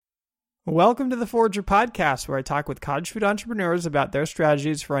Welcome to the Forager Podcast, where I talk with cottage food entrepreneurs about their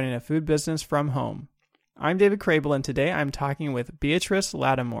strategies for running a food business from home. I'm David Crable, and today I'm talking with Beatrice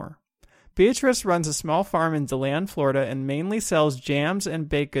Lattimore. Beatrice runs a small farm in DeLand, Florida, and mainly sells jams and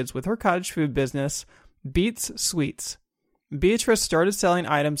baked goods with her cottage food business, Beats Sweets. Beatrice started selling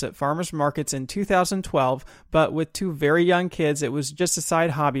items at farmers markets in 2012, but with two very young kids, it was just a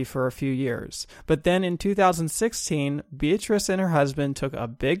side hobby for a few years. But then in 2016, Beatrice and her husband took a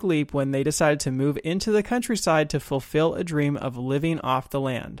big leap when they decided to move into the countryside to fulfill a dream of living off the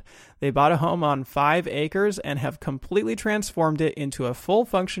land. They bought a home on 5 acres and have completely transformed it into a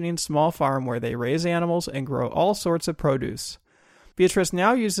full-functioning small farm where they raise animals and grow all sorts of produce. Beatrice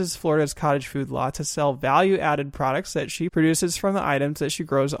now uses Florida's cottage food law to sell value-added products that she produces from the items that she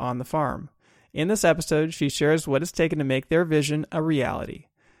grows on the farm. In this episode, she shares what it's taken to make their vision a reality.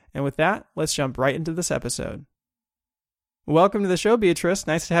 And with that, let's jump right into this episode. Welcome to the show, Beatrice.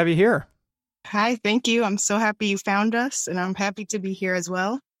 Nice to have you here. Hi, thank you. I'm so happy you found us, and I'm happy to be here as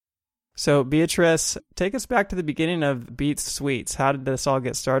well. So, Beatrice, take us back to the beginning of Beats Sweets. How did this all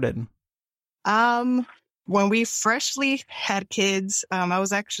get started? When we freshly had kids, I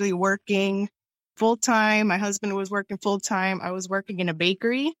was actually working full-time. My husband was working full-time. I was working in a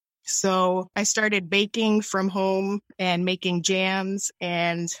bakery. So I started baking from home and making jams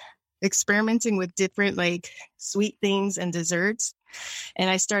and experimenting with different sweet things and desserts. And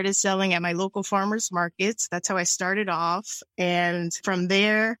I started selling at my local farmers markets. That's how I started off. And from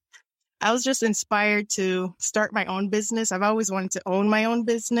there, I was just inspired to start my own business. I've always wanted to own my own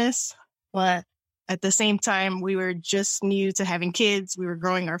business, but at the same time, we were just new to having kids. We were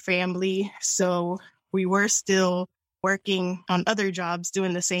growing our family. So we were still working on other jobs,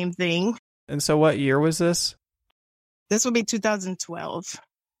 doing the same thing. And so what year was this? This would be 2012.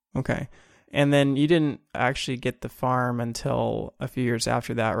 Okay. And then you didn't actually get the farm until a few years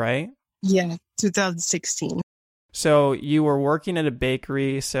after that, right? Yeah, 2016. So you were working at a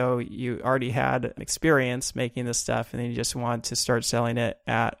bakery, so you already had experience making this stuff, and then you just wanted to start selling it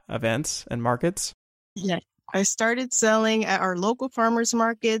at events and markets? Yeah, I started selling at our local farmers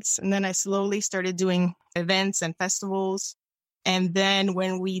markets, and then I slowly started doing events and festivals. And then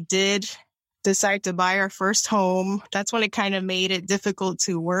when we did decide to buy our first home, that's when it kind of made it difficult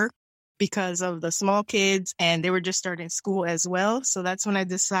to work because of the small kids, and they were just starting school as well. So that's when I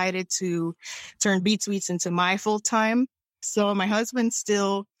decided to turn Beat Sweets into my full-time. So my husband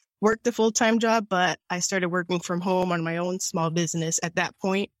still worked a full-time job, but I started working from home on my own small business at that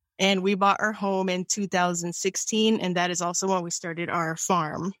point. And we bought our home in 2016, and that is also when we started our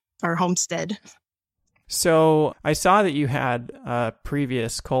farm, our homestead. So I saw that you had a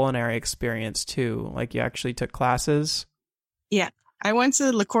previous culinary experience too, like you actually took classes. Yeah, I went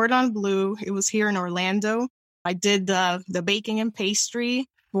to Le Cordon Bleu. It was here in Orlando. I did the baking and pastry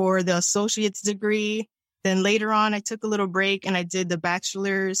for the associate's degree. Then later on, I took a little break and I did the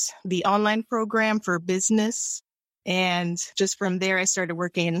bachelor's, the online program for business. And just from there, I started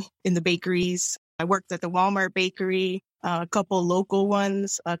working in the bakeries. I worked at the Walmart bakery, a couple local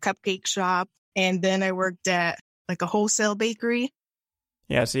ones, a cupcake shop, and then I worked at a wholesale bakery.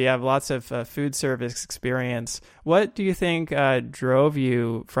 Yeah, so you have lots of food service experience. What do you think drove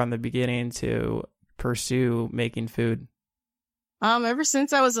you from the beginning to pursue making food? Ever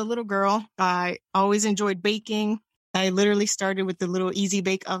since I was a little girl, I always enjoyed baking. I literally started with the little Easy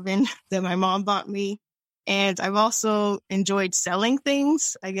Bake Oven that my mom bought me. And I've also enjoyed selling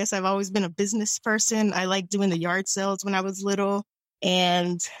things. I guess I've always been a business person. I liked doing the yard sales when I was little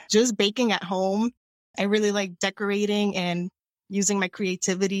and just baking at home. I really like decorating and using my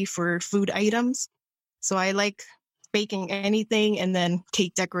creativity for food items. So I like baking anything, and then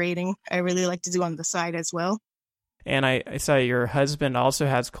cake decorating I really like to do on the side as well. And I saw your husband also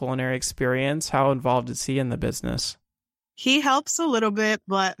has culinary experience. How involved is he in the business? He helps a little bit,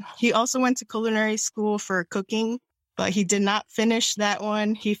 but he also went to culinary school for cooking, but he did not finish that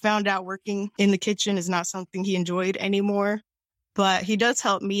one. He found out working in the kitchen is not something he enjoyed anymore. But he does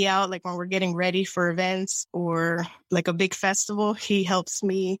help me out, when we're getting ready for events or a big festival. He helps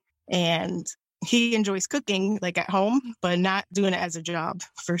me, and he enjoys cooking at home, but not doing it as a job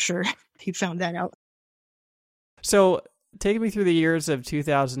for sure. He found that out. So take me through the years of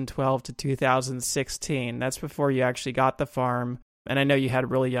 2012 to 2016. That's before you actually got the farm. And I know you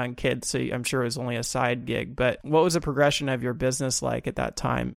had really young kids, so I'm sure it was only a side gig. But what was the progression of your business like at that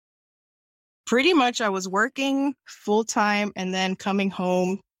time? Pretty much I was working full time and then coming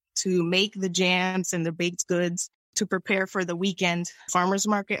home to make the jams and the baked goods to prepare for the weekend farmers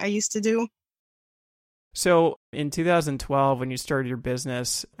market I used to do. So in 2012, when you started your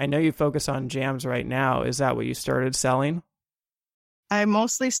business, I know you focus on jams right now. Is that what you started selling? I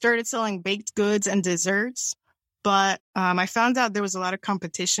mostly started selling baked goods and desserts, but I found out there was a lot of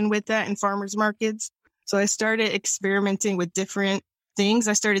competition with that in farmers markets. So I started experimenting with different things.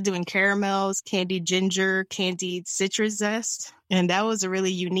 I started doing caramels, candied ginger, candied citrus zest. And that was a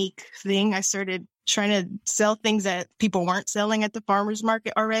really unique thing. I started trying to sell things that people weren't selling at the farmers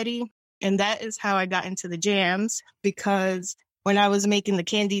market already. And that is how I got into the jams, because when I was making the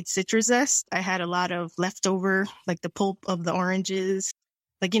candied citrus zest, I had a lot of leftover, like the pulp of the oranges,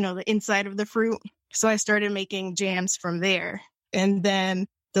 like, the inside of the fruit. So I started making jams from there. And then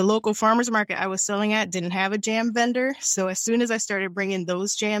the local farmers market I was selling at didn't have a jam vendor. So as soon as I started bringing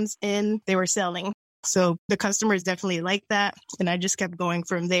those jams in, they were selling. So the customers definitely liked that. And I just kept going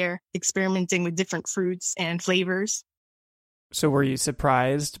from there, experimenting with different fruits and flavors. So were you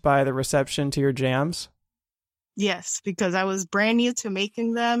surprised by the reception to your jams? Yes, because I was brand new to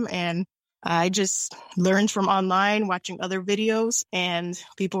making them, and I just learned from online, watching other videos, and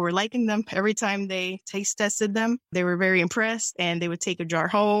people were liking them. Every time they taste tested them, they were very impressed, and they would take a jar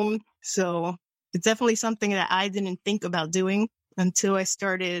home. So it's definitely something that I didn't think about doing until I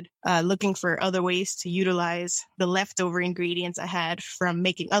started looking for other ways to utilize the leftover ingredients I had from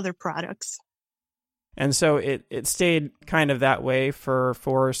making other products. And so it stayed kind of that way for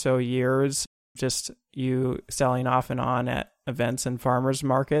 4 or so years, just you selling off and on at events and farmers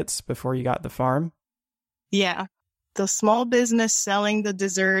markets before you got the farm? Yeah. The small business selling the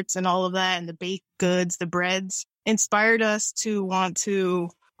desserts and all of that, and the baked goods, the breads, inspired us to want to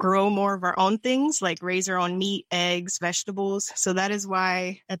grow more of our own things, like raise our own meat, eggs, vegetables. So that is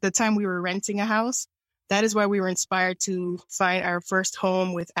why at the time we were renting a house, that is why we were inspired to find our first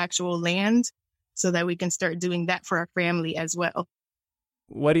home with actual land, so that we can start doing that for our family as well.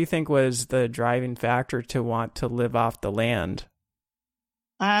 What do you think was the driving factor to want to live off the land?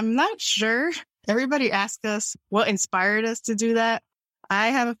 I'm not sure. Everybody asks us what inspired us to do that. I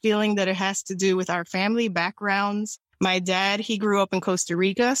have a feeling that it has to do with our family backgrounds. My dad, he grew up in Costa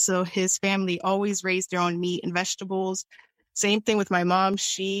Rica, so his family always raised their own meat and vegetables. Same thing with my mom.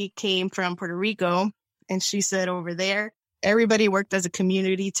 She came from Puerto Rico, and she said over there, everybody worked as a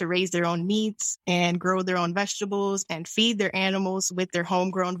community to raise their own meats and grow their own vegetables and feed their animals with their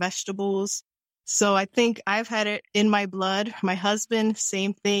homegrown vegetables. So I think I've had it in my blood. My husband,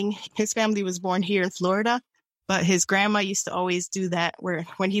 same thing. His family was born here in Florida, but his grandma used to always do that, where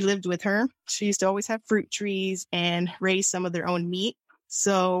when he lived with her, she used to always have fruit trees and raise some of their own meat.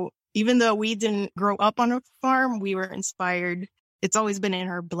 So even though we didn't grow up on a farm, we were inspired. It's always been in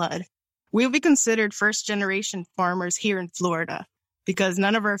our blood. We'll be considered first-generation farmers here in Florida because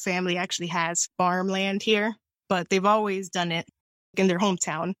none of our family actually has farmland here, but they've always done it in their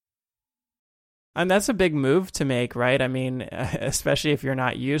hometown. And that's a big move to make, right? I mean, especially if you're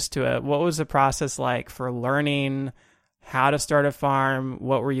not used to it. What was the process like for learning how to start a farm?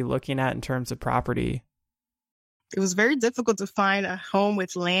 What were you looking at in terms of property? It was very difficult to find a home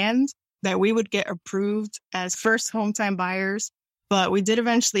with land that we would get approved as first home-time buyers. But we did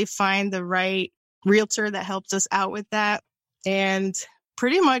eventually find the right realtor that helped us out with that. And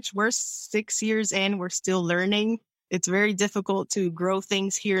pretty much we're 6 years in, we're still learning. It's very difficult to grow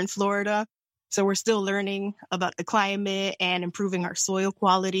things here in Florida. So we're still learning about the climate and improving our soil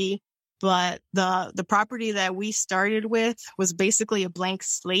quality. But the property that we started with was basically a blank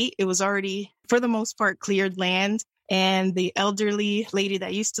slate. It was already, for the most part, cleared land. And the elderly lady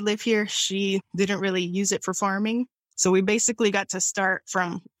that used to live here, she didn't really use it for farming. So we basically got to start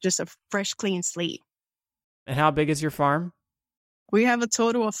from just a fresh, clean slate. And how big is your farm? We have a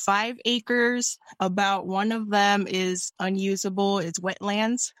total of 5 acres. About one of them is unusable. It's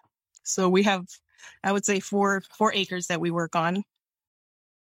wetlands. So we have, I would say, four acres that we work on.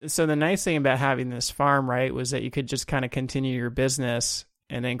 So the nice thing about having this farm, right, was that you could just kind of continue your business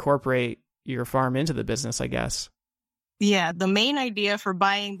and incorporate your farm into the business, I guess. Yeah, the main idea for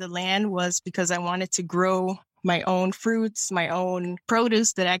buying the land was because I wanted to grow my own fruits, my own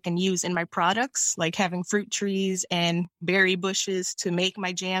produce that I can use in my products, like having fruit trees and berry bushes to make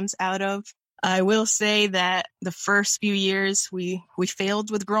my jams out of. I will say that the first few years we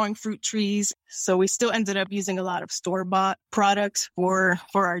failed with growing fruit trees, so we still ended up using a lot of store-bought products for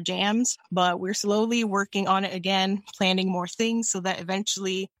our jams, but we're slowly working on it again, planning more things so that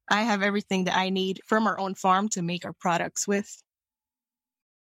eventually I have everything that I need from our own farm to make our products with.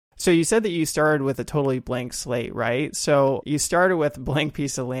 So you said that you started with a totally blank slate, right? So you started with a blank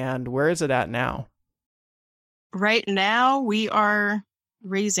piece of land. Where is it at now? Right now, we are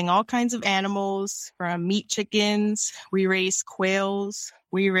raising all kinds of animals, from meat chickens. We raise quails.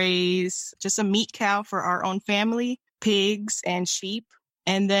 We raise just a meat cow for our own family, pigs and sheep.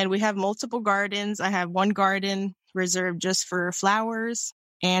 And then we have multiple gardens. I have one garden reserved just for flowers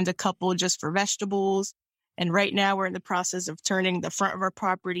and a couple just for vegetables. And right now we're in the process of turning the front of our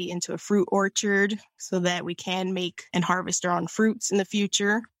property into a fruit orchard so that we can make and harvest our own fruits in the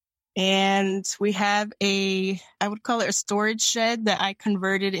future. And we have I would call it a storage shed that I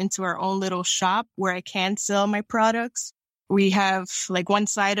converted into our own little shop where I can sell my products. We have like one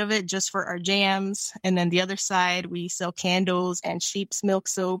side of it just for our jams. And then the other side, we sell candles and sheep's milk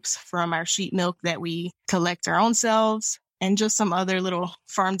soaps from our sheep milk that we collect our own selves and just some other little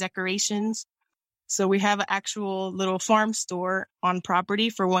farm decorations. So we have an actual little farm store on property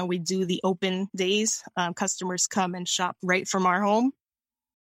for when we do the open days. Customers come and shop right from our home.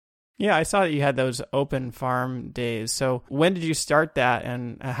 Yeah, I saw that you had those open farm days. So when did you start that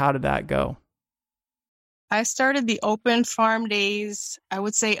and how did that go? I started the open farm days, I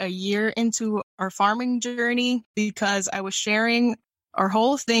would say a year into our farming journey because I was sharing our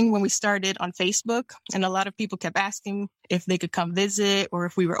whole thing when we started on Facebook. And a lot of people kept asking if they could come visit or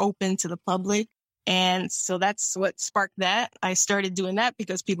if we were open to the public. And so that's what sparked that. I started doing that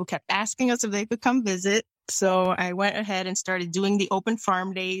because people kept asking us if they could come visit. So I went ahead and started doing the open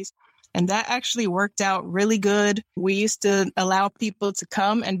farm days. And that actually worked out really good. We used to allow people to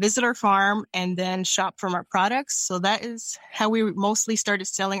come and visit our farm and then shop from our products. So that is how we mostly started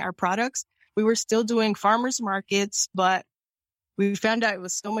selling our products. We were still doing farmers markets, but we found out it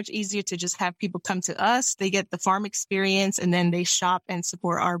was so much easier to just have people come to us. They get the farm experience and then they shop and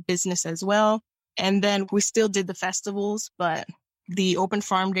support our business as well. And then we still did the festivals, but the open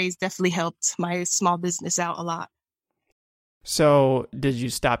farm days definitely helped my small business out a lot. So did you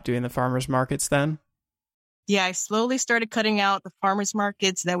stop doing the farmers markets then? Yeah, I slowly started cutting out the farmers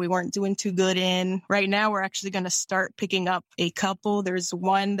markets that we weren't doing too good in. Right now, we're actually going to start picking up a couple. There's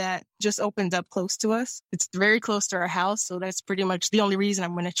one that just opened up close to us. It's very close to our house, so that's pretty much the only reason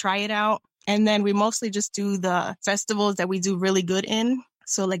I'm going to try it out. And then we mostly just do the festivals that we do really good in.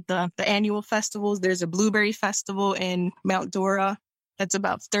 So like the annual festivals, there's a blueberry festival in Mount Dora. That's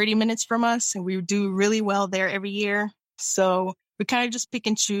about 30 minutes from us, and we do really well there every year. So we kind of just pick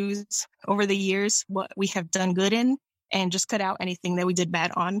and choose over the years what we have done good in and just cut out anything that we did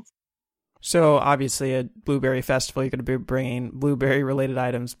bad on. So obviously a blueberry festival, you're going to be bringing blueberry related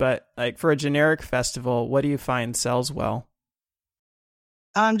items, but like for a generic festival, what do you find sells well?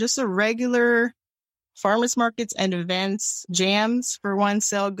 Just a regular farmers markets and events, jams for one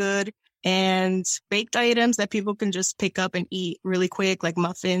sell good, and baked items that people can just pick up and eat really quick, like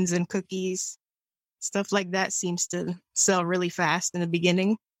muffins and cookies. Stuff like that seems to sell really fast in the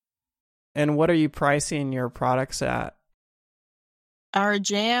beginning. And what are you pricing your products at? Our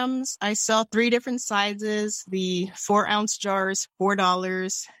jams, I sell 3 different sizes. The 4-ounce jars,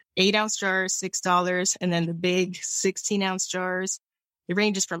 $4, 8-ounce jars, $6, and then the big 16-ounce jars. It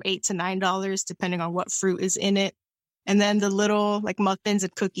ranges from $8 to $9, depending on what fruit is in it. And then the little like muffins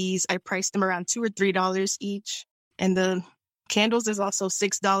and cookies, I price them around $2 or $3 each. And the candles is also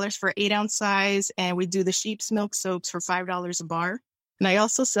 $6 for 8-ounce size, and we do the sheep's milk soaps for $5 a bar. And I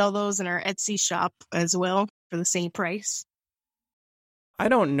also sell those in our Etsy shop as well for the same price. I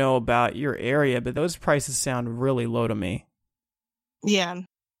don't know about your area, but those prices sound really low to me. Yeah.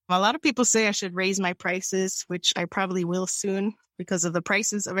 A lot of people say I should raise my prices, which I probably will soon because of the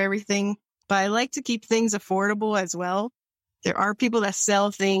prices of everything. But I like to keep things affordable as well. There are people that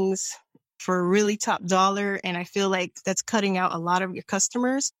sell things for really top dollar, and I feel like that's cutting out a lot of your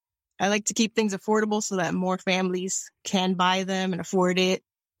customers. I like to keep things affordable so that more families can buy them and afford it.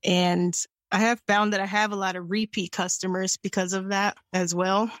 And I have found that I have a lot of repeat customers because of that as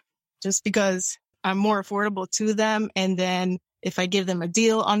well, just because I'm more affordable to them. And then if I give them a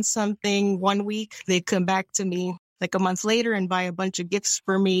deal on something one week, they come back to me like a month later and buy a bunch of gifts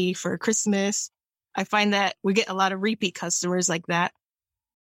for me for Christmas. I find that we get a lot of repeat customers like that.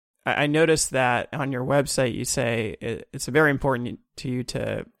 I noticed that on your website, you say it's very important to you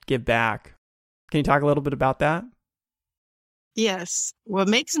to give back. Can you talk a little bit about that? Yes. What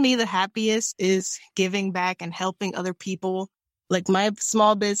makes me the happiest is giving back and helping other people. Like my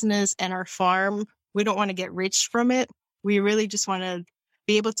small business and our farm, we don't want to get rich from it. We really just want to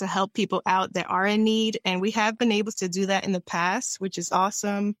be able to help people out that are in need. And we have been able to do that in the past, which is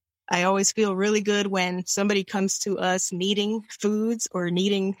awesome. I always feel really good when somebody comes to us needing foods or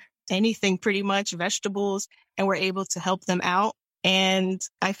needing anything, pretty much vegetables, and we're able to help them out. And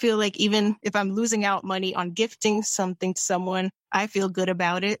I feel like even if I'm losing out money on gifting something to someone, I feel good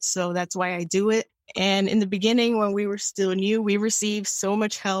about it. So that's why I do it. And in the beginning, when we were still new, we received so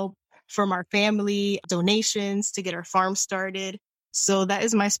much help from our family, donations to get our farm started. So that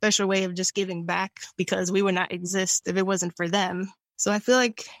is my special way of just giving back, because we would not exist if it wasn't for them. So I feel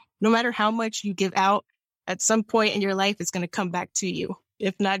like no matter how much you give out, at some point in your life, it's going to come back to you.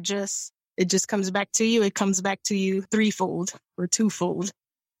 If not just, it just comes back to you. It comes back to you threefold or twofold.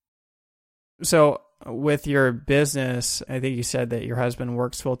 So with your business, I think you said that your husband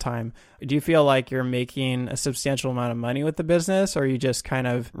works full time. Do you feel like you're making a substantial amount of money with the business, or are you just kind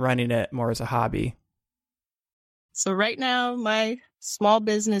of running it more as a hobby? So right now, my small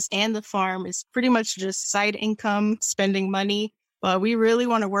business and the farm is pretty much just side income, spending money. But we really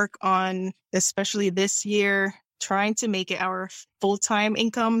want to work on, especially this year, trying to make it our full-time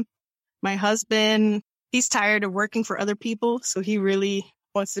income. My husband, he's tired of working for other people, so he really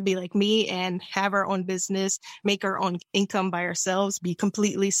wants to be like me and have our own business, make our own income by ourselves, be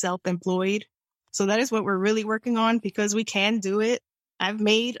completely self-employed. So that is what we're really working on because we can do it. I've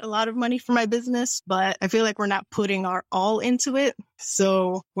made a lot of money for my business, but I feel like we're not putting our all into it.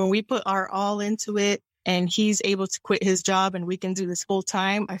 So when we put our all into it and he's able to quit his job and we can do this full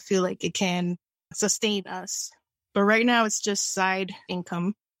time, I feel like it can sustain us. But right now it's just side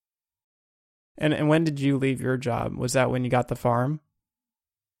income. And when did you leave your job? Was that when you got the farm?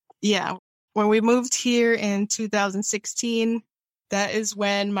 Yeah. When we moved here in 2016, that is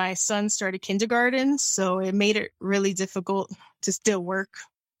when my son started kindergarten. So it made it really difficult to still work.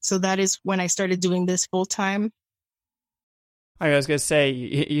 So that is when I started doing this full time. I was going to say,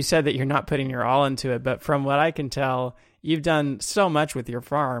 you said that you're not putting your all into it, but from what I can tell, you've done so much with your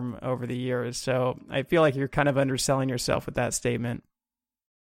farm over the years. So I feel like you're kind of underselling yourself with that statement.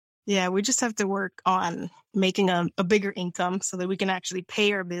 Yeah, we just have to work on making a bigger income so that we can actually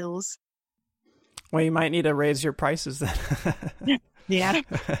pay our bills. Well, you might need to raise your prices then. Yeah.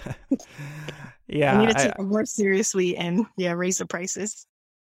 Yeah. I need to take it more seriously and raise the prices.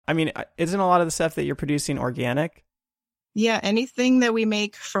 I mean, isn't a lot of the stuff that you're producing organic? Yeah, anything that we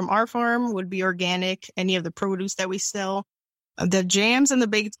make from our farm would be organic. Any of the produce that we sell. The jams and the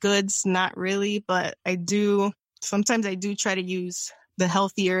baked goods, not really, but sometimes I do try to use the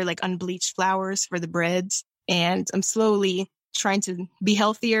healthier, like unbleached flours for the breads. And I'm slowly trying to be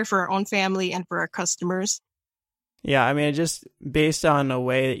healthier for our own family and for our customers. Yeah, I mean, just based on the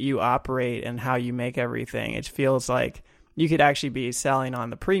way that you operate and how you make everything, it feels like you could actually be selling on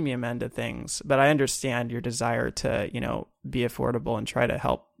the premium end of things. But I understand your desire to, be affordable and try to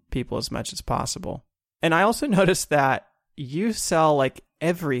help people as much as possible. And I also noticed that you sell like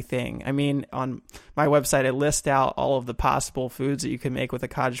everything. I mean, on my website, it lists out all of the possible foods that you can make with a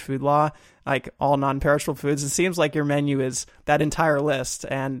cottage food law, like all non-perishable foods. It seems like your menu is that entire list.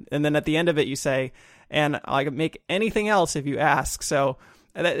 And then at the end of it, you say, and I can make anything else if you ask. So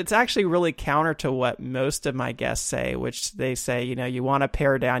it's actually really counter to what most of my guests say, which they say, you want to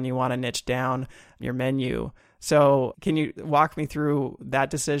pare down, you want to niche down your menu. So can you walk me through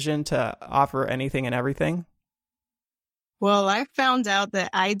that decision to offer anything and everything? Well, I found out that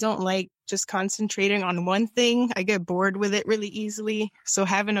I don't like just concentrating on one thing. I get bored with it really easily. So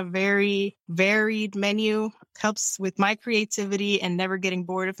having a very varied menu helps with my creativity and never getting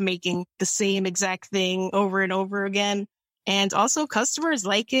bored of making the same exact thing over and over again. And also customers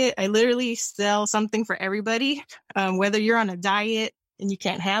like it. I literally sell something for everybody. Whether you're on a diet and you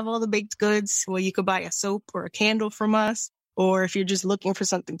can't have all the baked goods, well, you could buy a soap or a candle from us. Or if you're just looking for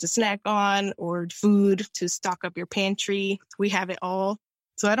something to snack on or food to stock up your pantry, we have it all.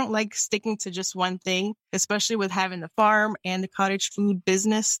 So I don't like sticking to just one thing, especially with having the farm and the cottage food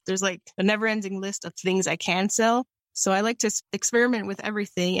business. There's like a never-ending list of things I can sell. So I like to experiment with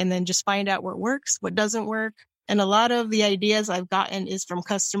everything and then just find out what works, what doesn't work. And a lot of the ideas I've gotten is from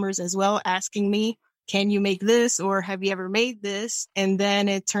customers as well, asking me, can you make this? Or have you ever made this? And then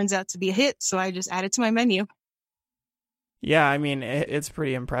it turns out to be a hit. So I just add it to my menu. Yeah, I mean, it's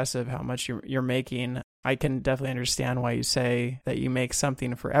pretty impressive how much you're making. I can definitely understand why you say that you make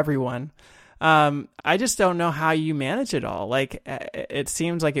something for everyone. I just don't know how you manage it all. Like, it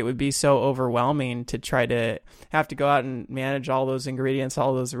seems like it would be so overwhelming to try to have to go out and manage all those ingredients,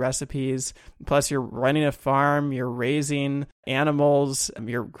 all those recipes. Plus, you're running a farm, you're raising animals,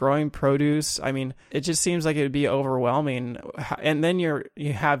 you're growing produce. I mean, it just seems like it would be overwhelming. And then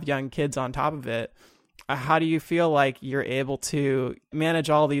you have young kids on top of it. How do you feel like you're able to manage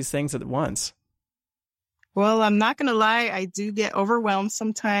all these things at once? Well, I'm not going to lie. I do get overwhelmed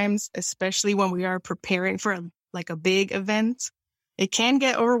sometimes, especially when we are preparing for a big event. It can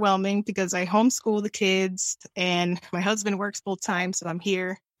get overwhelming because I homeschool the kids and my husband works full time. So I'm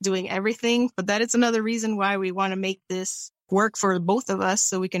here doing everything. But that is another reason why we want to make this work for both of us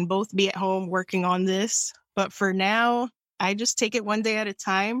so we can both be at home working on this. But for now, I just take it one day at a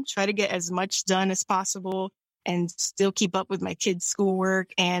time, try to get as much done as possible and still keep up with my kids'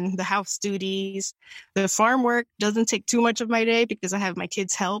 schoolwork and the house duties. The farm work doesn't take too much of my day because I have my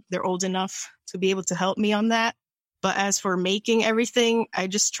kids help. They're old enough to be able to help me on that. But as for making everything, I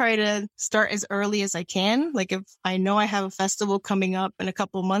just try to start as early as I can. Like if I know I have a festival coming up in a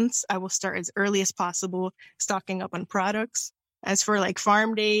couple months, I will start as early as possible, stocking up on products. As for like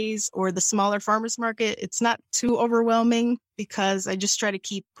farm days or the smaller farmers market, it's not too overwhelming because I just try to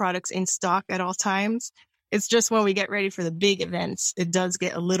keep products in stock at all times. It's just when we get ready for the big events, it does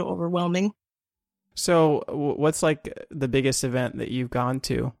get a little overwhelming. So what's like the biggest event that you've gone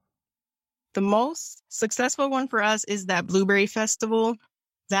to? The most successful one for us is that Blueberry Festival.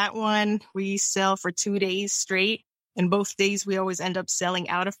 That one we sell for 2 days straight. And both days we always end up selling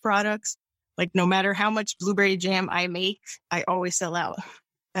out of products. Like no matter how much blueberry jam I make, I always sell out.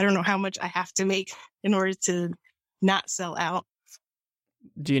 I don't know how much I have to make in order to not sell out.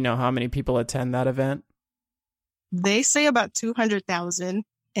 Do you know how many people attend that event? They say about 200,000.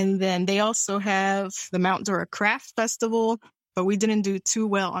 And then they also have the Mount Dora Craft Festival, but we didn't do too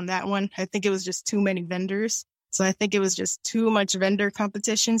well on that one. I think it was just too many vendors. So I think it was just too much vendor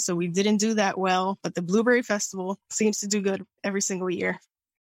competition. So we didn't do that well. But the Blueberry Festival seems to do good every single year.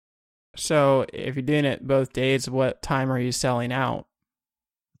 So if you're doing it both days, what time are you selling out?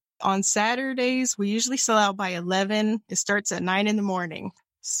 On Saturdays, we usually sell out by 11. It starts at 9 in the morning.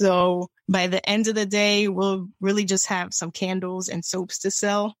 So by the end of the day, we'll really just have some candles and soaps to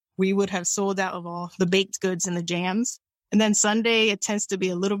sell. We would have sold out of all the baked goods and the jams. And then Sunday, it tends to be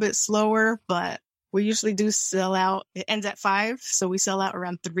a little bit slower, but we usually do sell out. It ends at 5, so we sell out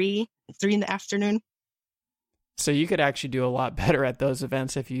around 3 in the afternoon. So you could actually do a lot better at those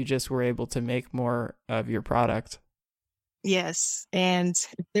events if you just were able to make more of your product. Yes, and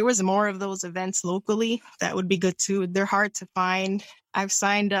if there was more of those events locally, that would be good too. They're hard to find. I've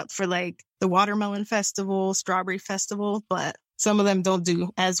signed up for like the Watermelon Festival, Strawberry Festival, but some of them don't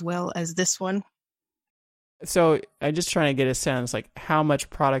do as well as this one. So I'm just trying to get a sense, like how much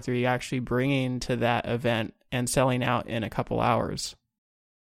product are you actually bringing to that event and selling out in a couple hours?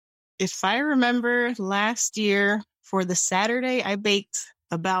 If I remember last year for the Saturday, I baked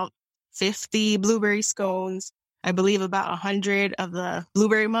about 50 blueberry scones. I believe about 100 of the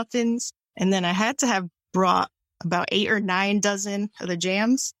blueberry muffins. And then I had to have brought about 8 or 9 dozen of the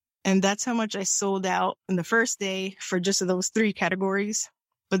jams. And that's how much I sold out in the first day for just those 3 categories.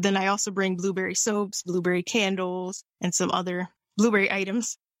 But then I also bring blueberry soaps, blueberry candles, and some other blueberry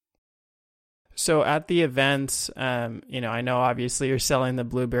items. So at the events, I know obviously you're selling the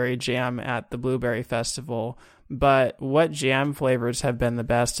blueberry jam at the Blueberry Festival, but what jam flavors have been the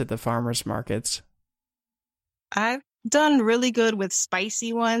best at the farmers markets? I've done really good with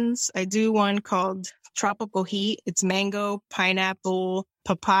spicy ones. I do one called Tropical Heat. It's mango, pineapple,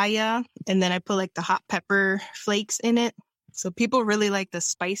 papaya, and then I put like the hot pepper flakes in it. So people really like the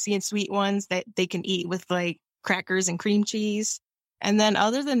spicy and sweet ones that they can eat with like crackers and cream cheese. And then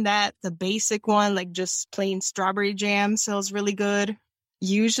other than that, the basic one, like just plain strawberry jam sells really good.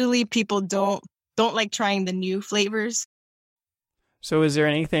 Usually people don't like trying the new flavors. So is there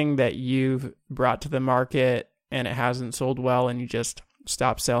anything that you've brought to the market and it hasn't sold well and you just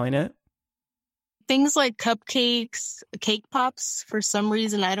stopped selling it? Things like cupcakes, cake pops, for some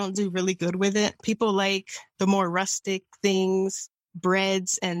reason, I don't do really good with it. People like the more rustic things,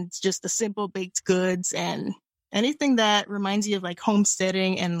 breads, and just the simple baked goods, and anything that reminds you of like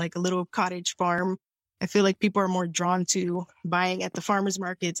homesteading and like a little cottage farm. I feel like people are more drawn to buying at the farmers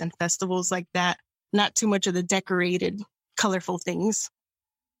markets and festivals like that. Not too much of the decorated, colorful things.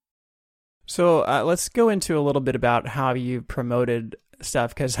 So let's go into a little bit about how you promoted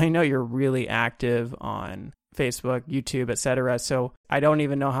stuff, because I know you're really active on Facebook, YouTube, etc. So I don't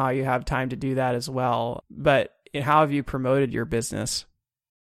even know how you have time to do that as well. But how have you promoted your business?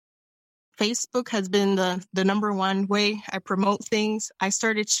 Facebook has been the number one way I promote things. I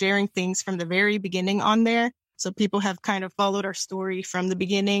started sharing things from the very beginning on there. So people have kind of followed our story from the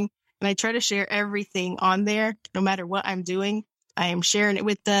beginning. And I try to share everything on there, no matter what I'm doing. I am sharing it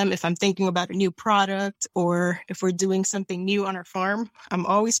with them if I'm thinking about a new product or if we're doing something new on our farm. I'm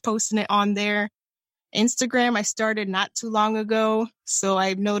always posting it on there. Instagram, I started not too long ago, so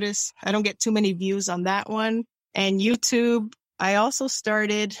I've noticed I don't get too many views on that one. And YouTube, I also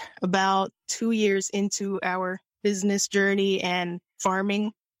started about 2 years into our business journey and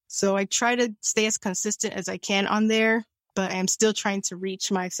farming. So I try to stay as consistent as I can on there, but I'm still trying to reach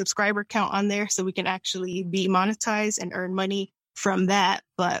my subscriber count on there so we can actually be monetized and earn money from that.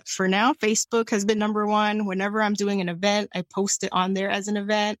 But for now, Facebook has been number one. Whenever I'm doing an event, I post it on there as an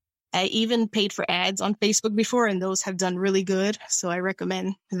event. I even paid for ads on Facebook before, and those have done really good. So I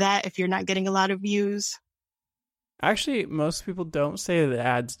recommend that if you're not getting a lot of views. Actually, most people don't say that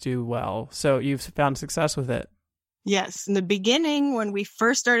ads do well. So you've found success with it. Yes. In the beginning, when we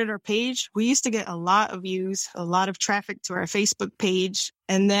first started our page, we used to get a lot of views, a lot of traffic to our Facebook page.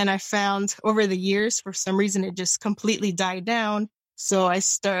 And then I found over the years, for some reason, it just completely died down. So I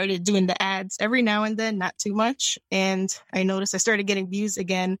started doing the ads every now and then, not too much. And I noticed I started getting views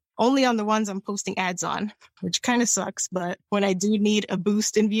again, only on the ones I'm posting ads on, which kind of sucks. But when I do need a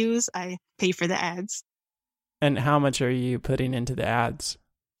boost in views, I pay for the ads. And how much are you putting into the ads?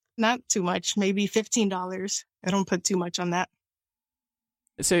 Not too much, maybe $15. I don't put too much on that.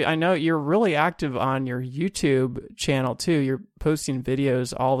 So I know you're really active on your YouTube channel too. You're posting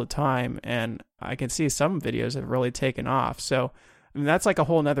videos all the time, and I can see some videos have really taken off. So I mean, that's like a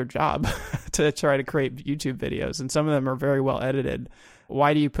whole nother job to try to create YouTube videos, and some of them are very well edited.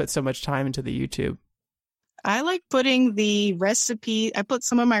 Why do you put so much time into the YouTube? I like putting the recipe. I put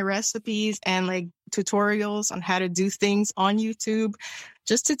some of my recipes and like tutorials on how to do things on YouTube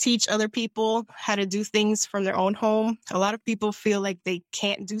just to teach other people how to do things from their own home. A lot of people feel like they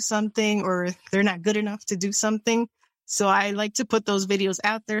can't do something or they're not good enough to do something. So I like to put those videos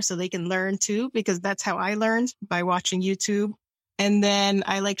out there so they can learn too, because that's how I learned, by watching YouTube. And then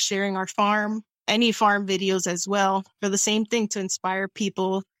I like sharing our farm, any farm videos as well, for the same thing, to inspire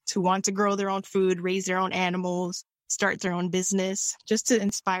people to want to grow their own food, raise their own animals, start their own business, just to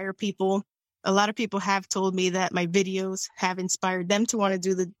inspire people. A lot of people have told me that my videos have inspired them to want to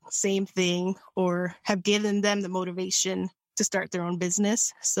do the same thing or have given them the motivation to start their own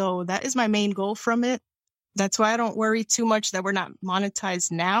business. So that is my main goal from it. That's why I don't worry too much that we're not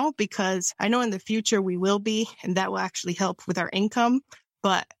monetized now, because I know in the future we will be, and that will actually help with our income.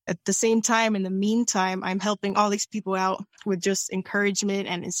 But at the same time, in the meantime, I'm helping all these people out with just encouragement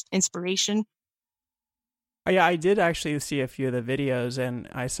and inspiration. Yeah, I did actually see a few of the videos, and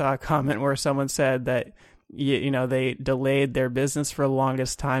I saw a comment where someone said that, they delayed their business for the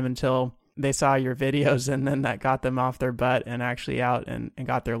longest time until they saw your videos, and then that got them off their butt and actually out and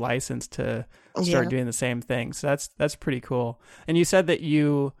got their license to start doing the same thing. So that's pretty cool. And you said that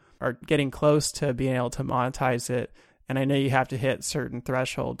you are getting close to being able to monetize it. And I know you have to hit certain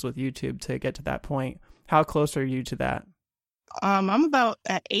thresholds with YouTube to get to that point. How close are you to that? I'm about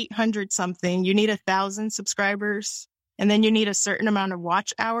at 800 something. You need 1,000 subscribers, and then you need a certain amount of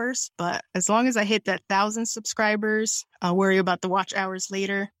watch hours. But as long as I hit that 1,000 subscribers, I'll worry about the watch hours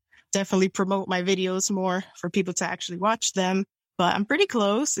later. Definitely promote my videos more for people to actually watch them. But I'm pretty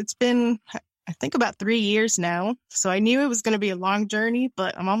close. It's been, I think, about 3 years now. So I knew it was going to be a long journey,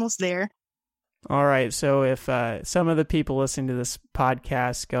 but I'm almost there. All right. So if some of the people listening to this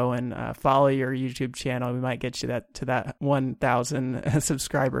podcast go and follow your YouTube channel, we might get you to that 1,000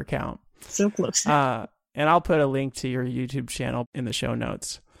 subscriber count. So close. And I'll put a link to your YouTube channel in the show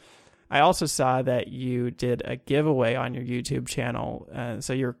notes. I also saw that you did a giveaway on your YouTube channel.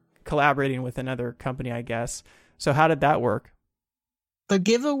 So you're collaborating with another company, I guess. So how did that work? The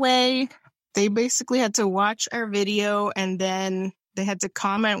giveaway, they basically had to watch our video and then they had to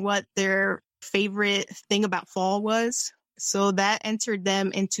comment what their favorite thing about fall was. So that entered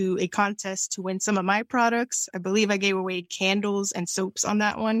them into a contest to win some of my products. I believe I gave away candles and soaps on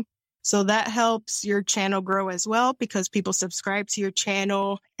that one. So that helps your channel grow as well, because people subscribe to your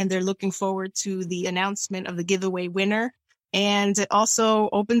channel and they're looking forward to the announcement of the giveaway winner. And it also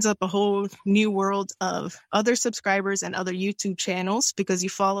opens up a whole new world of other subscribers and other YouTube channels, because you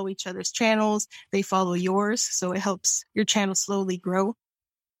follow each other's channels, they follow yours. So it helps your channel slowly grow.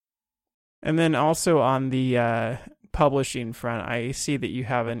 And then also on the publishing front, I see that you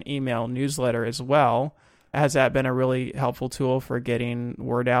have an email newsletter as well. Has that been a really helpful tool for getting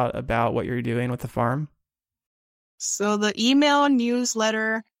word out about what you're doing with the farm? So the email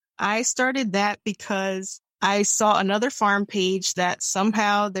newsletter, I started that because I saw another farm page that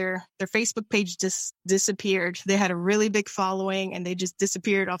somehow their Facebook page just disappeared. They had a really big following and they just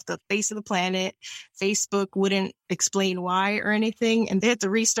disappeared off the face of the planet. Facebook wouldn't explain why or anything, and they had to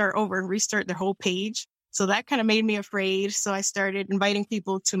restart their whole page. So that kind of made me afraid. So I started inviting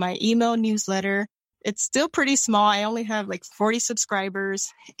people to my email newsletter. It's still pretty small. I only have like 40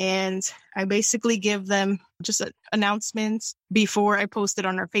 subscribers, and I basically give them just announcements before I post it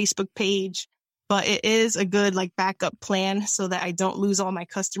on our Facebook page. But it is a good like backup plan so that I don't lose all my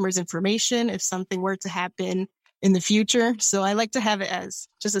customers' information if something were to happen in the future. So I like to have it as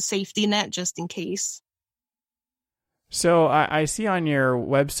just a safety net just in case. So I see on your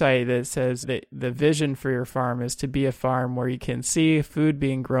website that it says that the vision for your farm is to be a farm where you can see food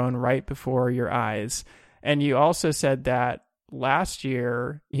being grown right before your eyes. And you also said that last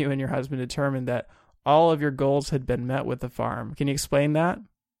year, you and your husband determined that all of your goals had been met with the farm. Can you explain that?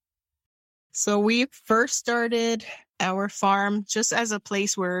 So we first started our farm just as a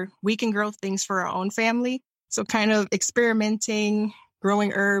place where we can grow things for our own family. So kind of experimenting,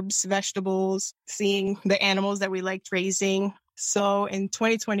 growing herbs, vegetables, seeing the animals that we liked raising. So in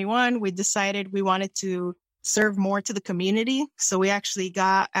 2021, we decided we wanted to serve more to the community. So we actually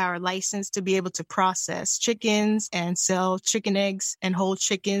got our license to be able to process chickens and sell chicken eggs and whole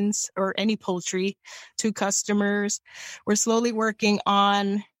chickens or any poultry to customers. We're slowly working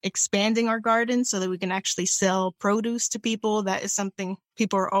on expanding our garden so that we can actually sell produce to people. That is something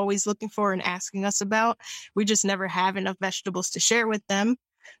people are always looking for and asking us about. We just never have enough vegetables to share with them.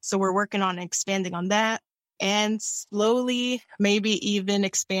 So we're working on expanding on that. And slowly maybe even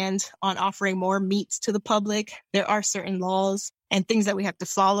expand on offering more meats to the public. There are certain laws and things that we have to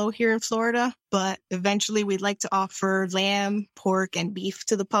follow here in Florida, but eventually we'd like to offer lamb, pork, and beef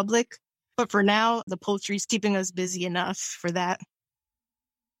to the public. But for now, the poultry is keeping us busy enough for that.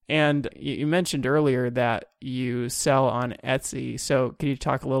 And you mentioned earlier that you sell on Etsy. So can you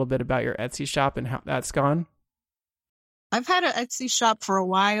talk a little bit about your Etsy shop and how that's gone? I've had an Etsy shop for a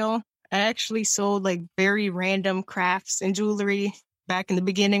while. I actually sold like very random crafts and jewelry back in the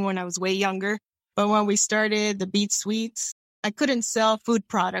beginning when I was way younger. But when we started the Beat Sweets, I couldn't sell food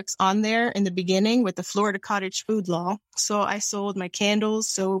products on there in the beginning with the Florida cottage food law. So I sold my candles,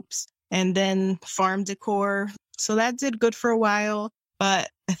 soaps, and then farm decor. So that did good for a while. But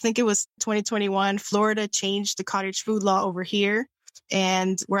I think it was 2021, Florida changed the cottage food law over here.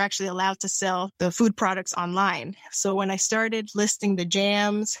 And we're actually allowed to sell the food products online. So when I started listing the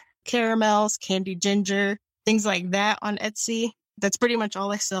jams, caramels, candied ginger, things like that on Etsy, that's pretty much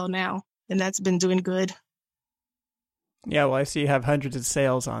all I sell now. And that's been doing good. Yeah, well, I see you have hundreds of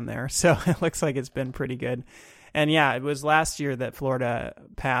sales on there. So it looks like it's been pretty good. And yeah, it was last year that Florida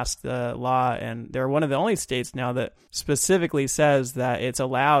passed the law, and they're one of the only states now that specifically says that it's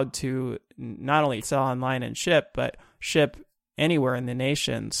allowed to not only sell online and ship, but ship anywhere in the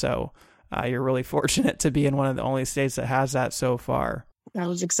nation. So you're really fortunate to be in one of the only states that has that so far. I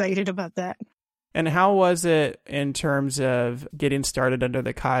was excited about that. And how was it in terms of getting started under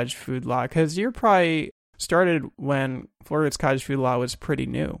the cottage food law? Because you're probably started when Florida's cottage food law was pretty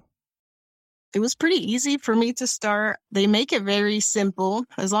new. It was pretty easy for me to start. They make it very simple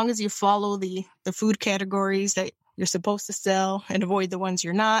as long as you follow the food categories that you're supposed to sell and avoid the ones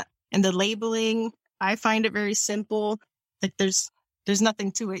you're not. And the labeling, I find it very simple. Like there's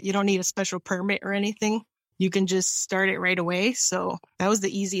nothing to it. You don't need a special permit or anything. You can just start it right away. So that was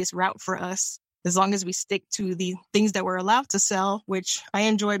the easiest route for us, as long as we stick to the things that we're allowed to sell, which I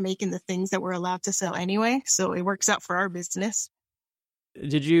enjoy making the things that we're allowed to sell anyway. So it works out for our business.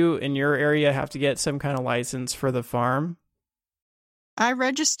 Did you, in your area, have to get some kind of license for the farm? I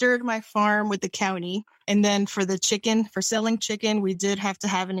registered my farm with the county. And then for the chicken, for selling chicken, we did have to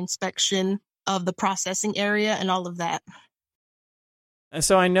have an inspection of the processing area and all of that.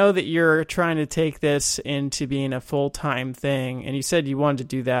 So I know that you're trying to take this into being a full-time thing, and you said you wanted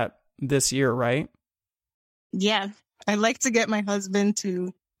to do that this year, right? Yeah, I'd like to get my husband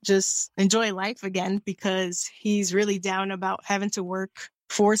to just enjoy life again because he's really down about having to work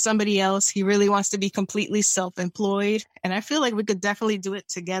for somebody else. He really wants to be completely self-employed, and I feel like we could definitely do it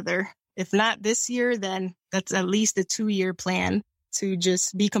together. If not this year, then that's at least a 2-year plan to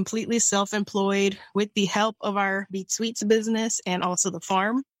just be completely self-employed with the help of our Beat Sweets business and also the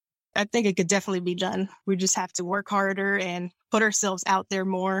farm. I think it could definitely be done. We just have to work harder and put ourselves out there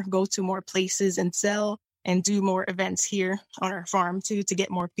more, go to more places and sell and do more events here on our farm too, to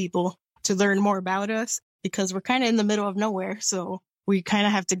get more people to learn more about us because we're kind of in the middle of nowhere. So we kind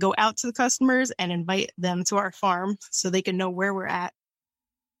of have to go out to the customers and invite them to our farm so they can know where we're at.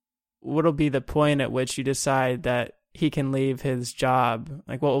 What'll be the point at which you decide that he can leave his job?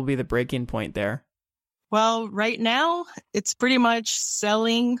 Like, what will be the breaking point there? Well, right now, it's pretty much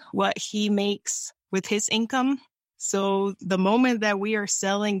selling what he makes with his income. So the moment that we are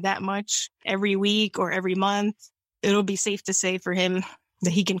selling that much every week or every month, it'll be safe to say for him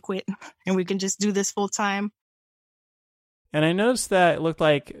that he can quit and we can just do this full time. And I noticed that it looked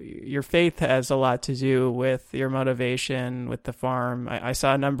like your faith has a lot to do with your motivation with the farm. I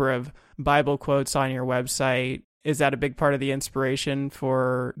saw a number of Bible quotes on your website. Is that a big part of the inspiration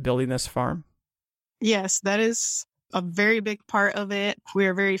for building this farm? Yes, that is a very big part of it. We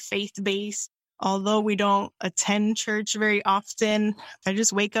are very faith-based. Although we don't attend church very often, I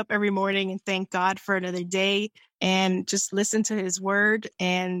just wake up every morning and thank God for another day and just listen to his word.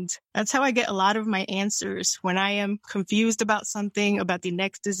 And that's how I get a lot of my answers. When I am confused about something, about the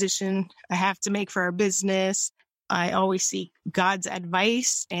next decision I have to make for our business, I always seek God's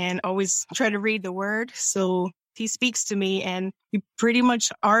advice and always try to read the word. So he speaks to me and he pretty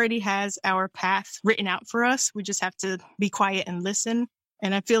much already has our path written out for us. We just have to be quiet and listen.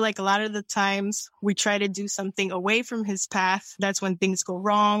 And I feel like a lot of the times we try to do something away from his path. That's when things go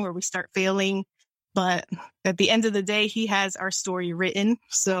wrong or we start failing. But at the end of the day, he has our story written.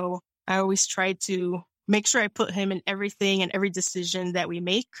 So I always try to make sure I put him in everything and every decision that we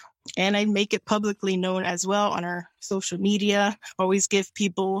make. And I make it publicly known as well on our social media. Always give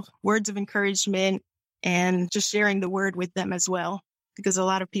people words of encouragement and just sharing the word with them as well, because a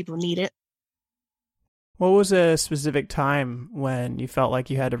lot of people need it. What was a specific time when you felt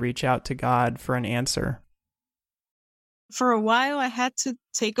like you had to reach out to God for an answer? For a while, I had to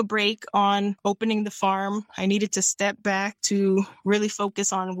take a break on opening the farm. I needed to step back to really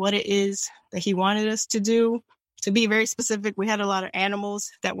focus on what it is that he wanted us to do. To be very specific, we had a lot of animals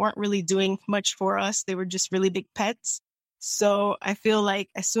that weren't really doing much for us. They were just really big pets. So I feel like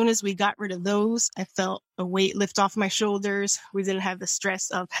as soon as we got rid of those, I felt a weight lift off my shoulders. We didn't have the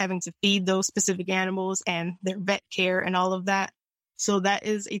stress of having to feed those specific animals and their vet care and all of that. So that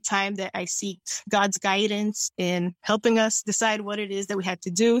is a time that I seeked God's guidance in helping us decide what it is that we had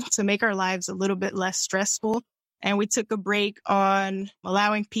to do to make our lives a little bit less stressful. And we took a break on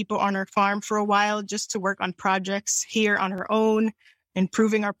allowing people on our farm for a while just to work on projects here on our own,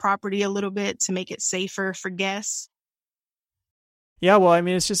 improving our property a little bit to make it safer for guests. Yeah, well, I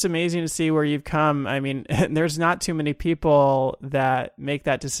mean, it's just amazing to see where you've come. I mean, there's not too many people that make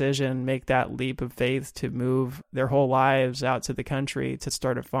that decision, make that leap of faith to move their whole lives out to the country to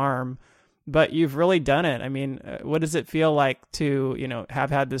start a farm. But you've really done it. I mean, what does it feel like to,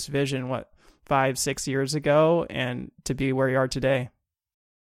 have had this vision, 5-6 years ago, and to be where you are today?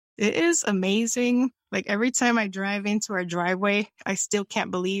 It is amazing. Like every time I drive into our driveway, I still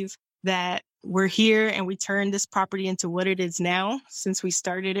can't believe that we're here and we turned this property into what it is now, since we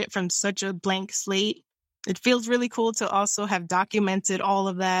started it from such a blank slate. It feels really cool to also have documented all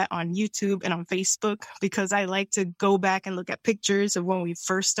of that on YouTube and on Facebook, because I like to go back and look at pictures of when we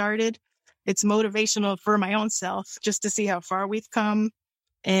first started. It's motivational for my own self just to see how far we've come,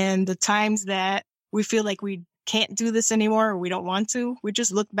 and the times that we feel like we can't do this anymore or we don't want to. We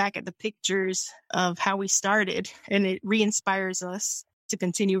just look back at the pictures of how we started, and it re-inspires us to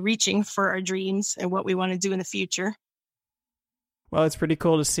continue reaching for our dreams and what we want to do in the future. Well, it's pretty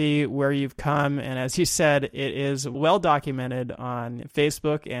cool to see where you've come. And as you said, it is well documented on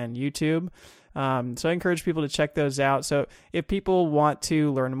Facebook and YouTube. So I encourage people to check those out. So if people want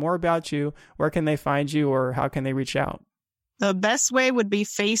to learn more about you, where can they find you or how can they reach out? The best way would be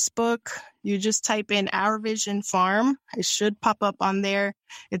Facebook. You just type in Our Vision Farm. It should pop up on there.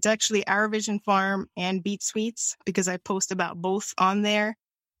 It's actually Our Vision Farm and Beat Sweets, because I post about both on there.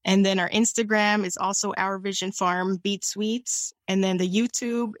 And then our Instagram is also Our Vision Farm Beat Sweets. And then the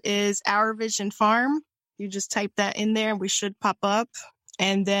YouTube is Our Vision Farm. You just type that in there and we should pop up.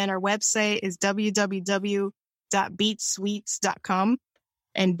 And then our website is www.beatsweets.com.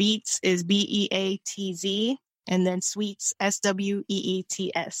 And Beats is Beatz. And then Sweets,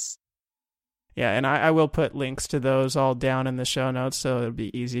 Sweets. Yeah, and I will put links to those all down in the show notes, so it'll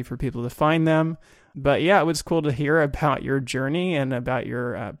be easy for people to find them. But yeah, it was cool to hear about your journey and about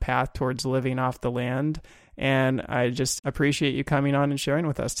your path towards living off the land. And I just appreciate you coming on and sharing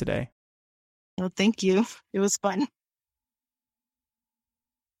with us today. Well, thank you. It was fun.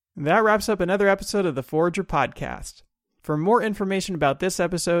 That wraps up another episode of the Forager Podcast. For more information about this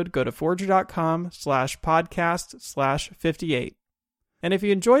episode, go to forager.com/podcast/58. And if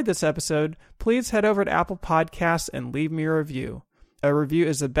you enjoyed this episode, please head over to Apple Podcasts and leave me a review. A review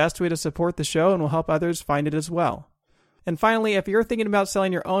is the best way to support the show and will help others find it as well. And finally, if you're thinking about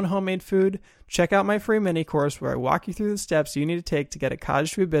selling your own homemade food, check out my free mini course where I walk you through the steps you need to take to get a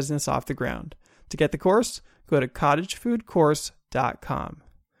cottage food business off the ground. To get the course, go to cottagefoodcourse.com.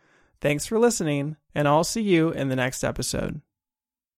 Thanks for listening, and I'll see you in the next episode.